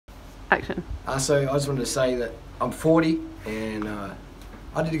Action. So I just wanted to say that I'm 40 and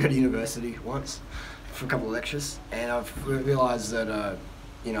I did go to university once for a couple of lectures, and I've realised that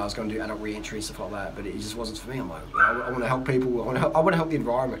you know, I was going to do adult re-entry and stuff like that, but it just wasn't for me. I'm like, you know, I want to help people. I want to help the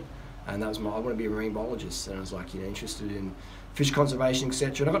environment, and that was I want to be a marine biologist, and I was like, you know, interested in fish conservation,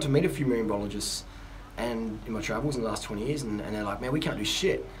 etc. And I got to meet a few marine biologists, and in my travels in the last 20 years, and they're like, man, we can't do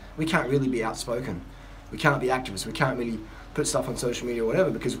shit. We can't really be outspoken. We can't be activists. We can't really put stuff on social media or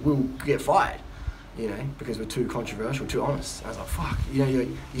whatever because we'll get fired, you know, because we're too controversial, too honest. And I was like, fuck, you know,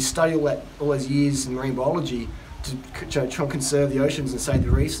 you study all those years in marine biology to try and conserve the oceans and save the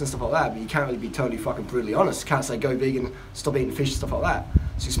reefs and stuff like that, but you can't really be totally fucking brutally honest. You can't say go vegan, stop eating fish and stuff like that.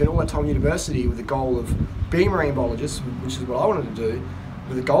 So you spend all that time in university with the goal of being a marine biologist, which is what I wanted to do,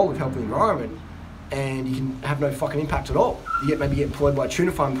 with the goal of helping the environment, and you can have no fucking impact at all. You maybe get employed by a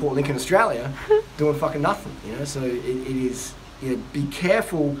tuna farm in Port Lincoln, Australia, doing fucking nothing, you know. So it is, you know, be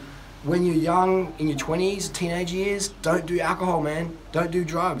careful when you're young, in your 20s, teenage years. Don't do alcohol, man. Don't do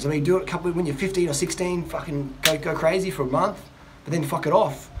drugs. I mean, do it when you're 15 or 16, fucking go crazy for a month, but then fuck it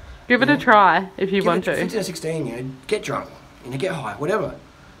off. Give it a try if you want to. 15 or 16, you know, get drunk, you know, get high, whatever.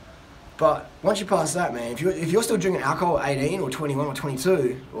 But once you pass that, man, if you're still drinking alcohol at 18 or 21 or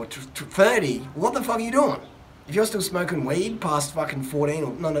 22 or 30, what the fuck are you doing? If you're still smoking weed past fucking 14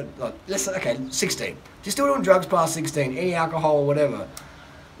 or, no, like, let's say, okay, 16. If you're still doing drugs past 16, any alcohol or whatever,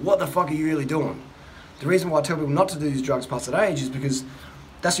 what the fuck are you really doing? The reason why I tell people not to do these drugs past that age is because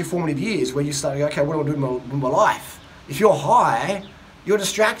that's your formative years where you start to go, okay, what do I do with my life? If you're high, you're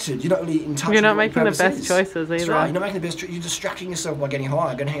distracted. You're not really in touch. You're not with making the best choices either. That's right. You're not making the best. You're distracting yourself by getting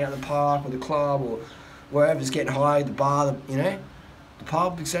high, going to hang out at the park or the club or wherever, just getting high, the bar, you know, the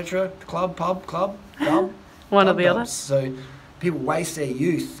pub, etc. The club, pub, One or the other. So people waste their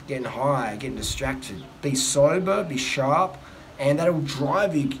youth getting high, getting distracted. Be sober, be sharp, and that'll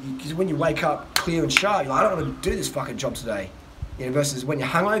drive you. Because when you wake up clear and sharp, you're like, I don't want to do this fucking job today. You know, versus when you're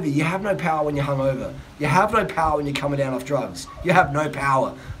hungover, you have no power when you're hungover. You have no power when you're coming down off drugs. You have no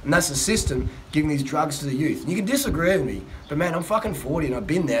power. And that's the system giving these drugs to the youth. And you can disagree with me, but man, I'm fucking 40 and I've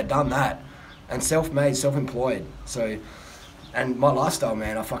been there, done that. And self-made, self-employed. So, and my lifestyle,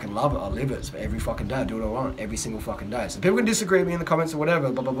 man, I fucking love it. I live it. So every fucking day, I do what I want, every single fucking day. So people can disagree with me in the comments or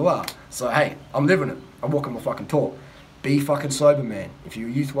whatever, blah, blah, blah, blah. So hey, I'm living it. I'm walking my fucking talk. Be fucking sober, man. If you're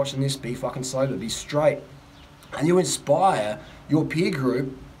a youth watching this, be fucking sober. Be straight. And you inspire your peer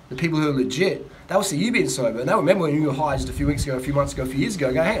group, the people who are legit. They'll see you being sober, and they'll remember when you were high just a few weeks ago, a few months ago, a few years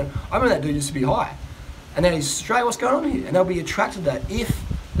ago, go, hang on, I remember that dude used to be high. And then he's straight, what's going on here? And they'll be attracted to that if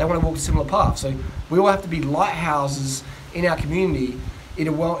they want to walk a similar path. So we all have to be lighthouses in our community, in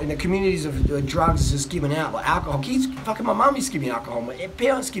the communities of drugs is just given out, like alcohol. Kids, fucking my mum used to give me alcohol, my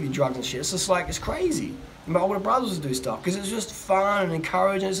parents give you drugs and shit. It's just like, it's crazy. My older brothers would do stuff because it's just fun and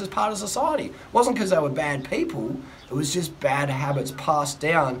encouraging. It's just part of society. It wasn't because they were bad people. It was just bad habits passed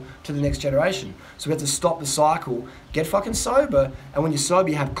down to the next generation. So we have to stop the cycle, get fucking sober, and when you're sober,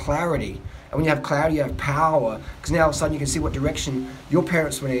 you have clarity. And when you have clarity, you have power. Because now all of a sudden you can see what direction your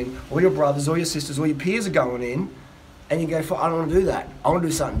parents went in, or your brothers, or your sisters, or your peers are going in, and you go, I don't want to do that. I want to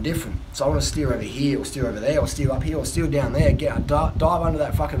do something different. So I want to steer over here, or steer over there, or steer up here, or steer down there. Dive under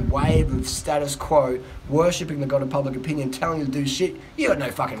that fucking wave of status quo, worshipping the god of public opinion, telling you to do shit you got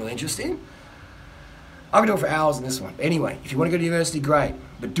no fucking real interest in. I can do it for hours in this one. Anyway, if you want to go to university, great.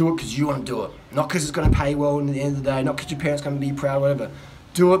 But do it because you want to do it. Not because it's going to pay well in the end of the day. Not because your parents are going to be proud, whatever.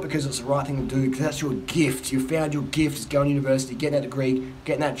 Do it because it's the right thing to do. Because that's your gift. You found your gift is going to university, getting that degree,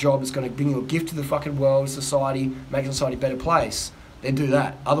 getting that job that's going to bring you a gift to the fucking world, society, make society a better place. Then do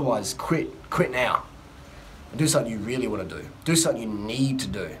that. Otherwise, quit. Quit now. And do something you really want to do. Do something you need to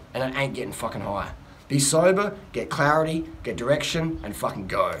do. And it ain't getting fucking high. Be sober, get clarity, get direction, and fucking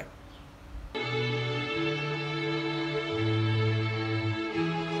go.